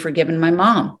completely forgiven my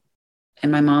mom.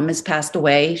 And my mom has passed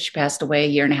away. She passed away a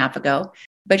year and a half ago,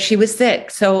 but she was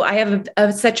sick. So I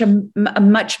have such a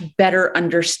much better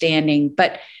understanding.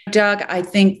 But Doug, I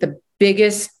think the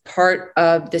biggest part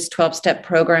of this 12-step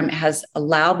program has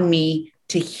allowed me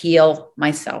to heal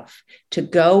myself, to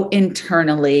go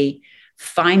internally,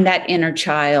 find that inner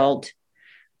child,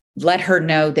 let her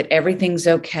know that everything's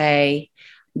okay,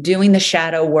 doing the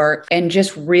shadow work, and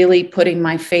just really putting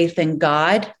my faith in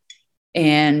God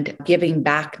and giving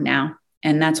back now.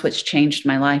 And that's what's changed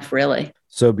my life, really.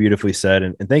 So beautifully said.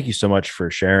 And thank you so much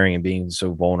for sharing and being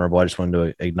so vulnerable. I just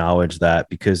wanted to acknowledge that,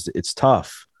 because it's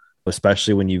tough,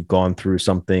 especially when you've gone through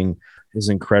something as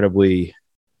incredibly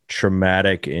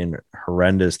traumatic and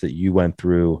horrendous that you went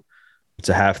through,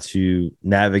 to have to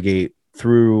navigate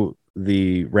through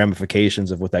the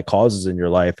ramifications of what that causes in your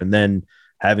life, and then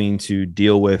having to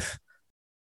deal with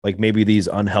like maybe these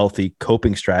unhealthy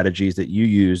coping strategies that you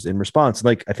used in response.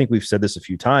 Like, I think we've said this a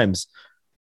few times,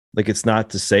 like, it's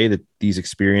not to say that these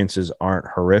experiences aren't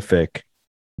horrific,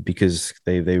 because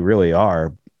they really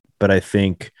are. But I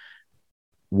think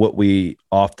what we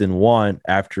often want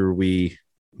after we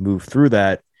move through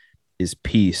that is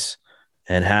peace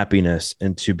and happiness,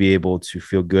 and to be able to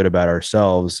feel good about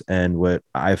ourselves. And what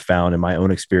I've found in my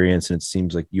own experience, and it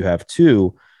seems like you have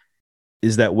too,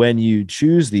 is that when you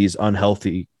choose these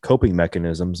unhealthy coping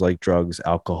mechanisms like drugs,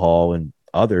 alcohol, and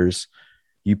others,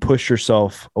 you push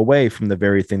yourself away from the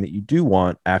very thing that you do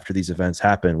want after these events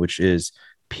happen, which is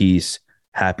peace,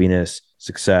 happiness,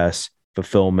 success,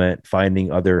 fulfillment,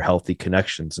 finding other healthy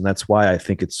connections. And that's why I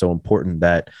think it's so important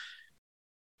that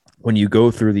when you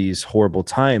go through these horrible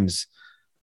times,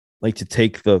 like, to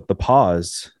take the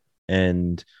pause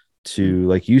and to,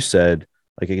 like you said,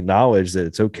 like, acknowledge that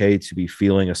it's okay to be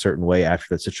feeling a certain way after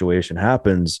that situation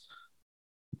happens,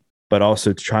 but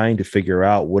also trying to figure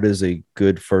out what is a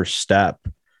good first step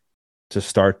to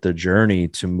start the journey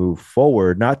to move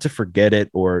forward, not to forget it,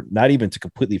 or not even to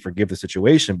completely forgive the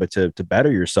situation, but to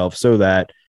better yourself, so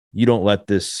that you don't let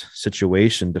this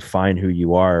situation define who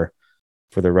you are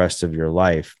for the rest of your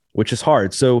life, which is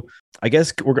hard. So I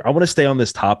guess I want to stay on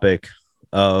this topic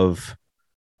of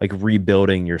like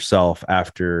rebuilding yourself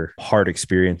after hard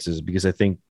experiences, because I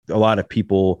think a lot of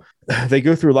people, they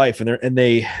go through life and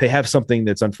they have something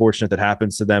that's unfortunate that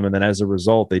happens to them, and then as a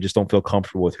result, they just don't feel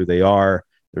comfortable with who they are.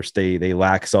 They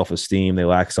lack self-esteem, they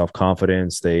lack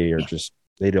self-confidence, they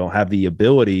don't have the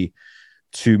ability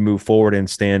to move forward and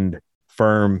stand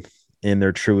firm in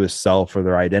their truest self or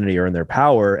their identity or in their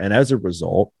power. And as a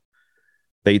result,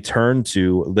 they turn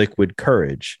to liquid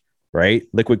courage, right?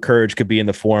 Liquid courage could be in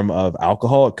the form of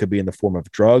alcohol. It could be in the form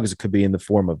of drugs. It could be in the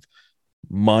form of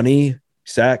money,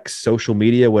 sex, social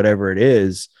media, whatever it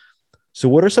is. So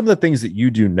what are some of the things that you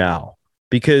do now?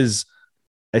 Because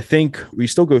I think we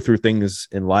still go through things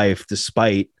in life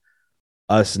despite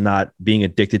us not being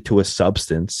addicted to a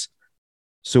substance.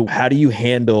 So how do you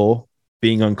handle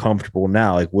being uncomfortable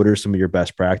now? Like, what are some of your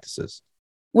best practices?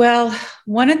 Well,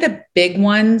 one of the big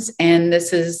ones, and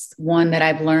this is one that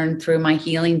I've learned through my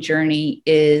healing journey,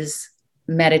 is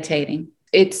meditating.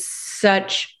 It's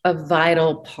such a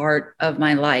vital part of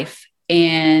my life.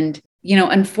 And,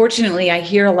 unfortunately, I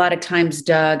hear a lot of times,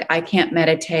 Doug, I can't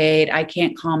meditate. I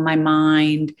can't calm my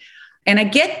mind. And I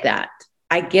get that.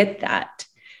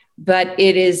 But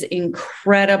it is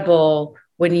incredible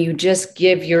when you just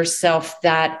give yourself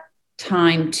that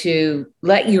time to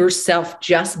let yourself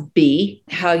just be,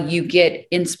 how you get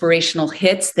inspirational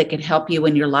hits that can help you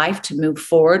in your life to move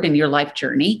forward in your life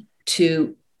journey,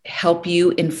 to help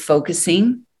you in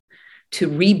focusing, to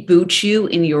reboot you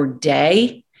in your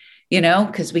day,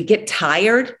 because we get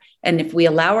tired. And if we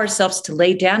allow ourselves to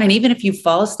lay down, and even if you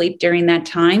fall asleep during that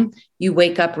time, you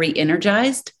wake up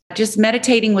re-energized. Just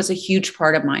meditating was a huge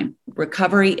part of my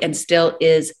recovery and still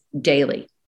is daily.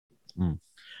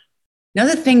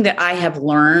 Another thing that I have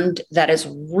learned that has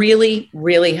really,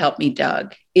 really helped me,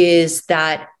 Doug, is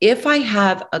that if I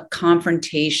have a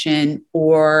confrontation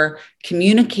or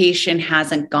communication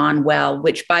hasn't gone well,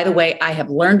 which, by the way, I have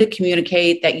learned to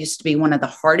communicate. That used to be one of the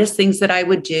hardest things that I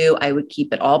would do. I would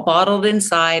keep it all bottled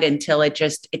inside until it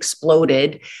just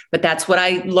exploded. But that's what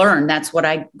I learned. That's what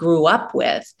I grew up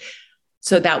with.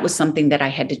 So that was something that I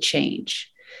had to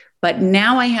change. But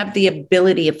now I have the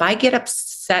ability, if I get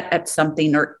upset at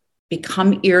something or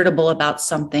become irritable about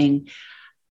something,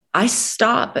 I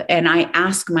stop and I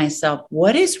ask myself,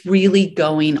 what is really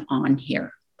going on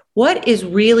here? What is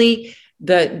really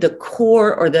the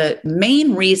core or the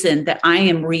main reason that I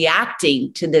am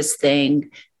reacting to this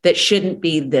thing that shouldn't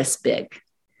be this big?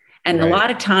 And Right. A lot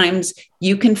of times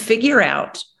you can figure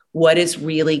out what is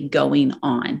really going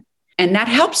on. And that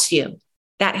helps you.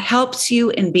 That helps you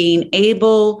in being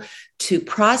able to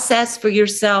process for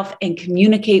yourself and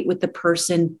communicate with the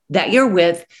person that you're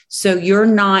with, so you're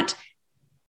not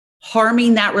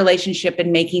harming that relationship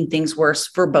and making things worse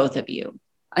for both of you.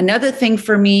 Another thing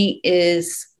for me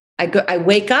is I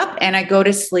wake up and I go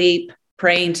to sleep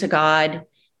praying to God,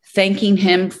 thanking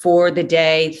him for the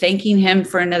day, thanking him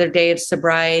for another day of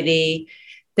sobriety,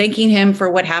 thanking him for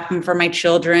what happened for my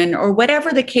children, or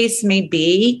whatever the case may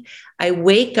be. I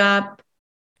wake up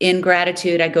in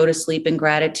gratitude. I go to sleep in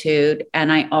gratitude.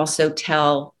 And I also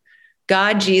tell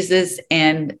God, Jesus,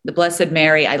 and the Blessed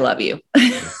Mary, I love you.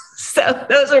 So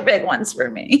those are big ones for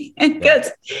me.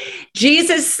 Because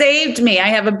Jesus saved me. I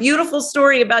have a beautiful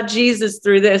story about Jesus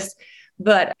through this,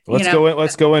 but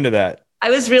let's go into that. I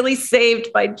was really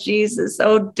saved by Jesus.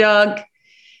 Oh, Doug,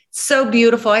 so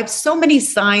beautiful. I have so many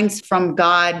signs from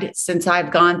God since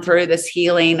I've gone through this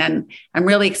healing, and I'm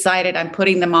really excited. I'm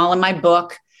putting them all in my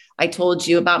book. I told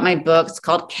you about my book. It's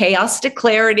called Chaos to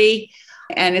Clarity,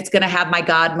 and it's going to have my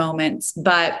God moments.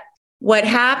 But what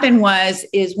happened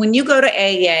is when you go to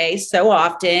AA, so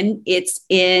often it's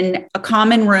in a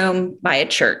common room by a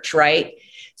church, right?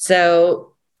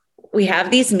 So we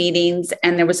have these meetings,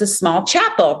 and there was a small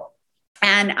chapel,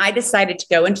 and I decided to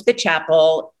go into the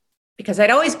chapel because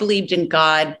I'd always believed in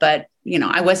God, but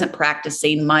I wasn't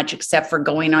practicing much except for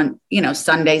going on,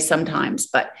 Sunday sometimes,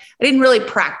 but I didn't really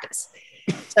practice.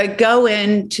 So I go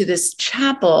into this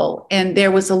chapel, and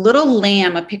there was a little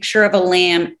lamb, a picture of a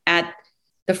lamb at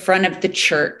the front of the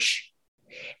church.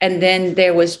 And then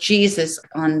there was Jesus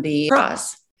on the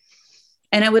cross.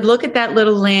 And I would look at that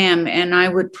little lamb and I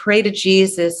would pray to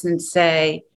Jesus and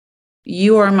say,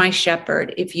 you are my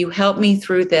shepherd. If you help me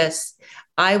through this,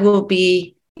 I will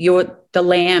be the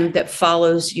lamb that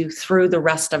follows you through the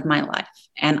rest of my life.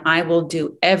 And I will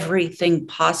do everything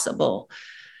possible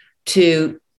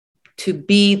to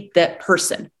be that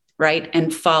person, right?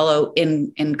 And follow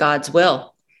in God's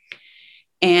will.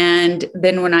 And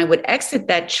then when I would exit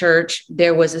that church,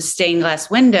 there was a stained glass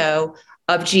window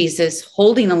of Jesus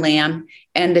holding a lamb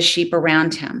and the sheep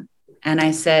around him. And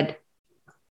I said,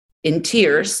 in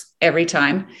tears every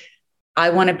time, I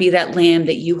want to be that lamb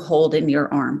that you hold in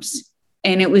your arms.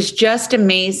 And it was just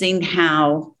amazing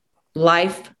how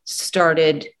life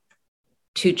started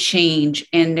to change.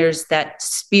 And there's that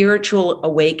spiritual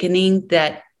awakening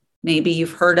that maybe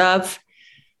you've heard of.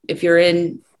 If you're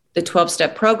in the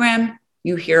 12-step program,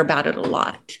 you hear about it a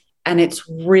lot. And it's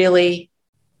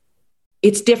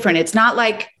different. It's not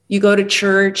like you go to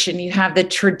church and you have the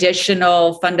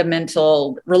traditional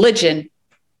fundamental religion.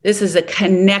 This is a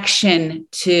connection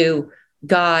to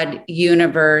God,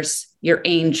 universe, your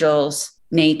angels,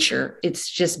 nature. It's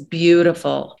just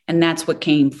beautiful. And that's what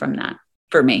came from that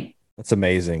for me. That's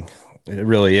amazing. It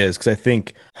really is. Because I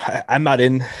think I'm not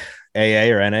in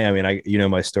AA or NA. I mean,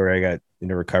 my story, I got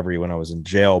into recovery when I was in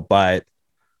jail. But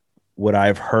what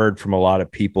I've heard from a lot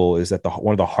of people is that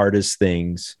one of the hardest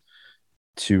things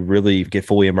to really get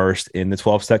fully immersed in the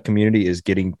 12-step community is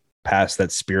getting past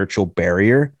that spiritual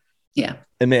barrier. Yeah.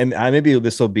 And maybe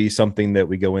this will be something that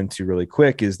we go into really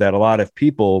quick, is that a lot of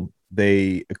people,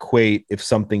 they equate if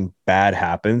something bad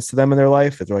happens to them in their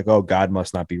life, they're like, oh, God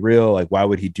must not be real. Like, why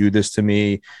would he do this to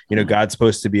me? God's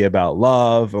supposed to be about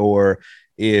love. Or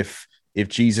if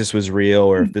Jesus was real,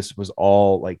 or if this was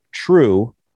all like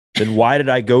true, then why did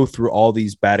I go through all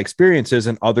these bad experiences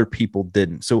and other people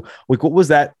didn't? So like, what was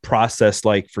that process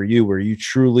like for you, where you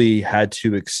truly had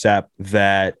to accept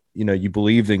that, you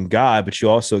believed in God, but you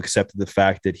also accepted the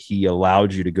fact that he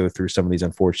allowed you to go through some of these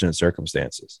unfortunate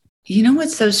circumstances? You know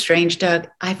what's so strange, Doug?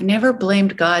 I've never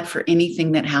blamed God for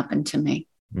anything that happened to me.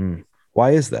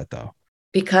 Why is that though?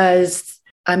 Because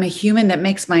I'm a human that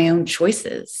makes my own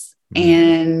choices.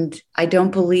 And I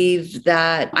don't believe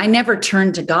that I never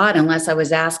turned to God unless I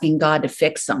was asking God to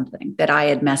fix something that I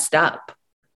had messed up.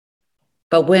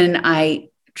 But when I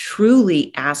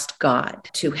truly asked God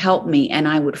to help me and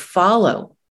I would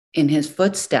follow in his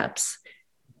footsteps,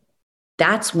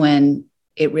 that's when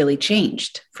it really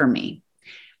changed for me.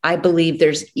 I believe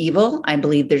there's evil. I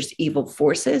believe there's evil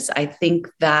forces. I think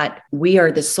that we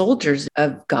are the soldiers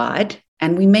of God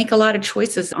and we make a lot of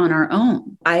choices on our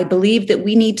own. I believe that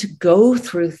we need to go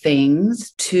through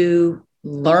things to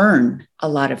learn a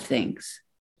lot of things.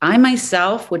 I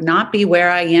myself would not be where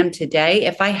I am today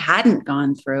if I hadn't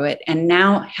gone through it, and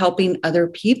now helping other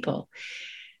people.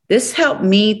 This helped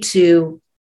me to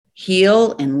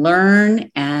heal and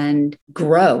learn and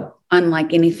grow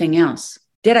unlike anything else.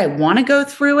 Did I want to go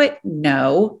through it?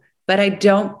 No, but I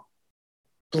don't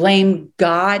blame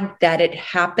God that it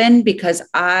happened, because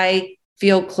I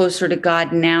feel closer to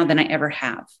God now than I ever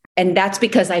have. And that's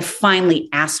because I finally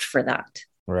asked for that.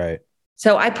 Right.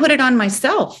 So I put it on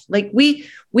myself. Like we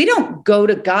don't go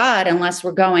to God unless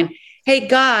we're going, hey,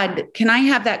 God, can I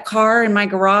have that car in my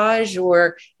garage?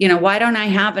 Or, why don't I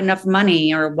have enough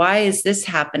money? Or why is this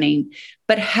happening?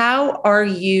 But how are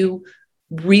you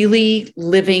really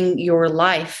living your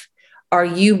life? Are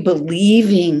you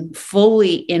believing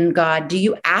fully in God? Do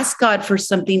you ask God for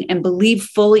something and believe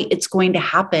fully it's going to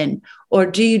happen? Or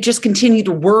do you just continue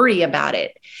to worry about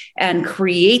it and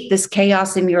create this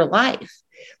chaos in your life?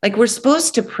 Like, we're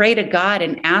supposed to pray to God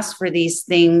and ask for these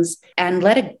things and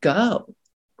let it go,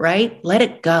 right? Let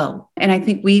it go. And I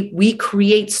think we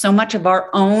create so much of our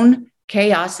own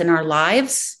chaos in our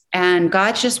lives. And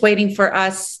God's just waiting for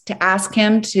us to ask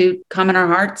him to come in our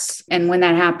hearts. And when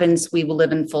that happens, we will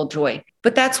live in full joy.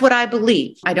 But that's what I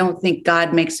believe. I don't think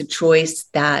God makes a choice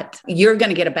that you're going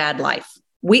to get a bad life.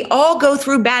 We all go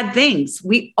through bad things.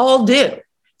 We all do.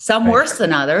 Some worse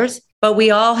than others, but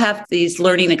we all have these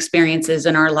learning experiences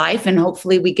in our life. And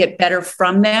hopefully we get better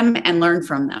from them and learn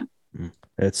from them.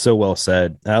 It's so well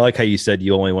said. I like how you said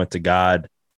you only went to God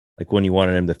like when you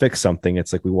wanted him to fix something.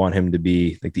 It's like we want him to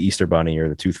be like the Easter Bunny or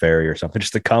the Tooth Fairy or something,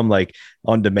 just to come like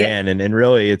on demand. Yeah. And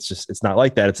really it's not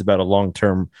like that. It's about a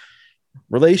long-term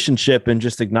relationship and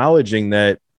just acknowledging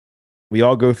that we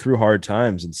all go through hard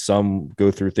times, and some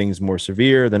go through things more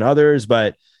severe than others.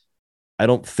 But I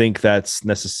don't think that's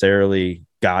necessarily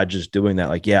God just doing that.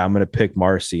 Like, yeah, I'm going to pick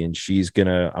Marci and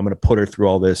I'm going to put her through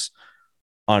all this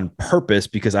on purpose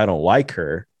because I don't like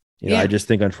her. I just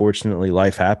think unfortunately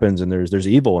life happens and there's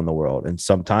evil in the world. And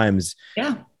sometimes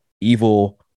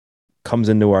evil comes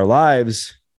into our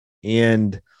lives.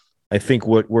 And I think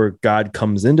where God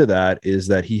comes into that is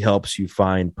that he helps you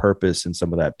find purpose in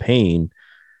some of that pain,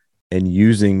 and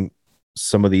using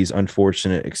some of these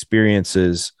unfortunate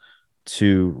experiences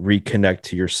to reconnect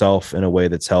to yourself in a way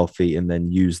that's healthy, and then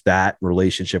use that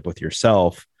relationship with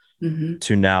yourself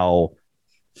to now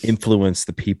influence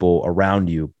the people around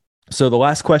you. So the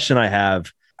last question I have,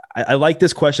 I like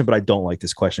this question, but I don't like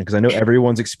this question because I know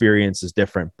everyone's experience is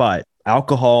different. But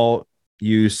alcohol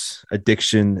use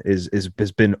addiction has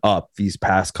been up these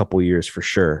past couple of years for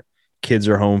sure. Kids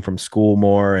are home from school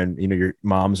more, and your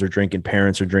moms are drinking,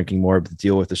 parents are drinking more to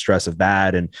deal with the stress of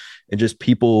that, and just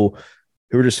people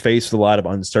who are just faced with a lot of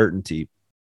uncertainty.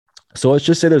 So let's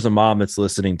just say there's a mom that's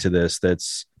listening to this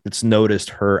that's noticed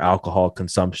her alcohol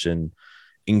consumption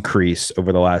increase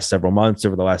over the last several months,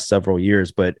 over the last several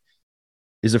years, but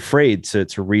is afraid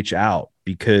to reach out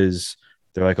because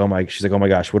they're like, she's like, oh my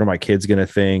gosh, what are my kids going to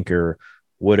think? Or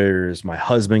what is my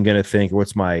husband going to think? Or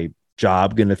what's my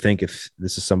job going to think if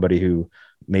this is somebody who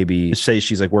maybe, say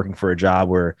she's like working for a job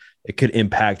where it could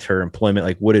impact her employment?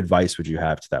 Like, what advice would you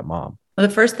have to that mom? Well,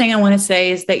 the first thing I want to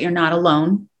say is that you're not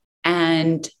alone,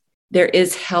 and there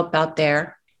is help out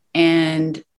there,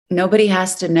 and nobody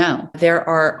has to know. There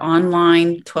are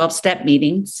online 12-step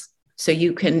meetings, so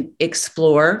you can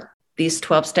explore these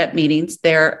 12-step meetings.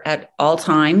 They're at all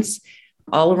times,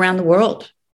 all around the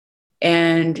world.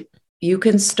 And you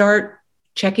can start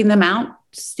checking them out,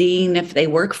 seeing if they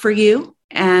work for you.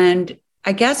 And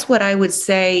I guess what I would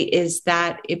say is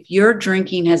that if your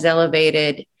drinking has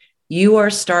elevated, you are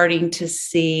starting to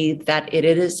see that it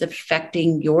is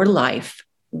affecting your life.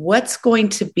 What's going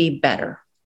to be better?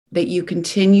 That you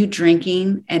continue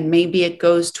drinking and maybe it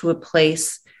goes to a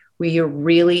place where you're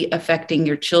really affecting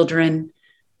your children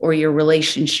or your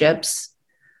relationships,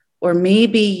 or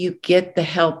maybe you get the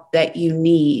help that you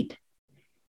need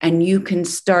and you can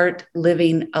start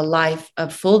living a life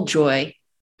of full joy,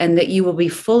 and that you will be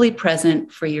fully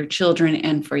present for your children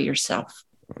and for yourself.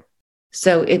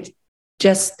 So it's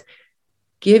just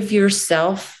give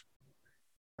yourself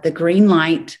the green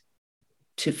light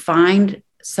to find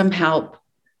some help.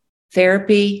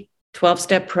 Therapy,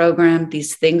 12-step program,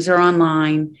 these things are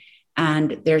online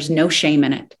and there's no shame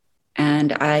in it.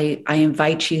 And I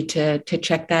invite you to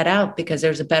check that out, because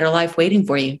there's a better life waiting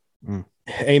for you.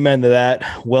 Amen to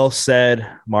that. Well said,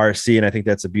 Marci. And I think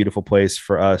that's a beautiful place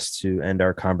for us to end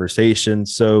our conversation.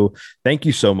 So thank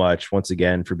you so much once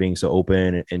again for being so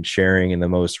open and sharing in the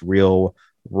most real,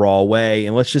 raw way.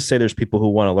 And let's just say there's people who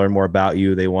want to learn more about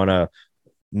you. They want to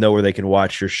know where they can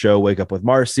watch your show, Wake Up with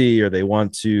Marci, or they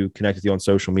want to connect with you on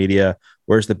social media.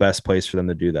 Where's the best place for them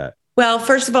to do that? Well,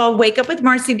 first of all,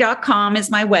 wakeupwithmarci.com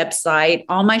is my website.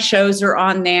 All my shows are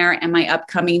on there and my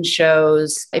upcoming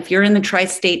shows. If you're in the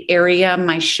tri-state area,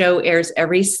 my show airs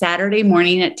every Saturday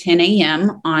morning at 10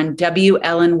 a.m. on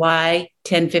WLNY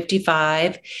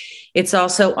 1055. It's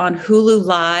also on Hulu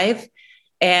Live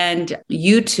and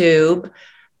YouTube.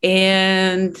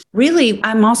 And really,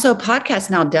 I'm also a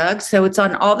podcast now, Doug. So it's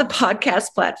on all the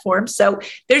podcast platforms. So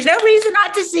there's no reason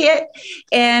not to see it.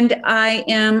 And I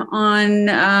am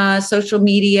on social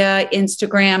media,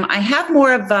 Instagram. I have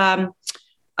more of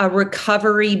a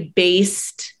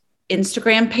recovery-based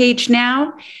Instagram page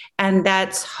now, and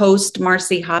that's host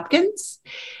Marci Hopkins.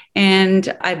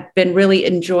 And I've been really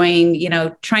enjoying,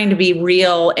 trying to be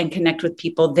real and connect with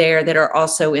people there that are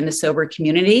also in the sober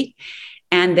community.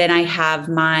 And then I have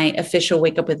my official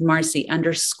Wake Up with Marci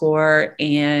 _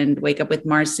 and Wake Up with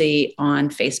Marci on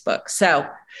Facebook. So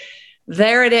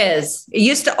there it is. It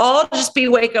used to all just be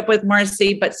Wake Up with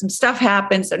Marci, but some stuff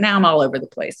happened. So now I'm all over the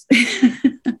place.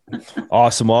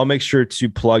 Awesome. Well, I'll make sure to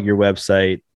plug your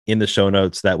website in the show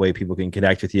notes. That way people can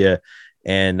connect with you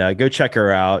and go check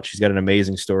her out. She's got an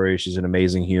amazing story. She's an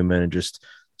amazing human and just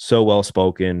so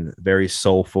well-spoken, very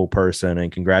soulful person.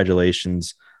 And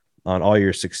congratulations on all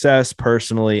your success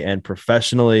personally and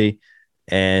professionally.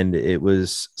 And it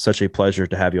was such a pleasure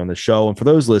to have you on the show. And for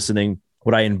those listening,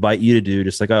 what I invite you to do,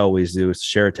 just like I always do, is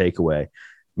share a takeaway.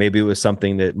 Maybe it was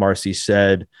something that Marci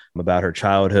said about her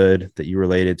childhood that you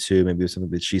related to. Maybe it was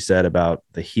something that she said about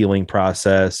the healing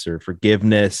process or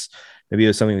forgiveness. Maybe it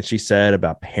was something that she said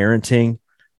about parenting.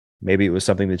 Maybe it was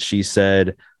something that she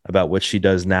said about what she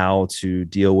does now to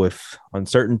deal with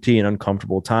uncertainty and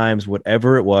uncomfortable times.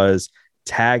 Whatever it was,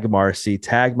 tag Marci,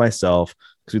 tag myself,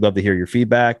 because we'd love to hear your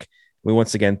feedback. We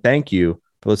once again thank you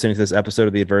for listening to this episode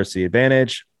of The Adversity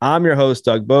Advantage. I'm your host,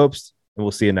 Doug Bopst, and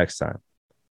we'll see you next time.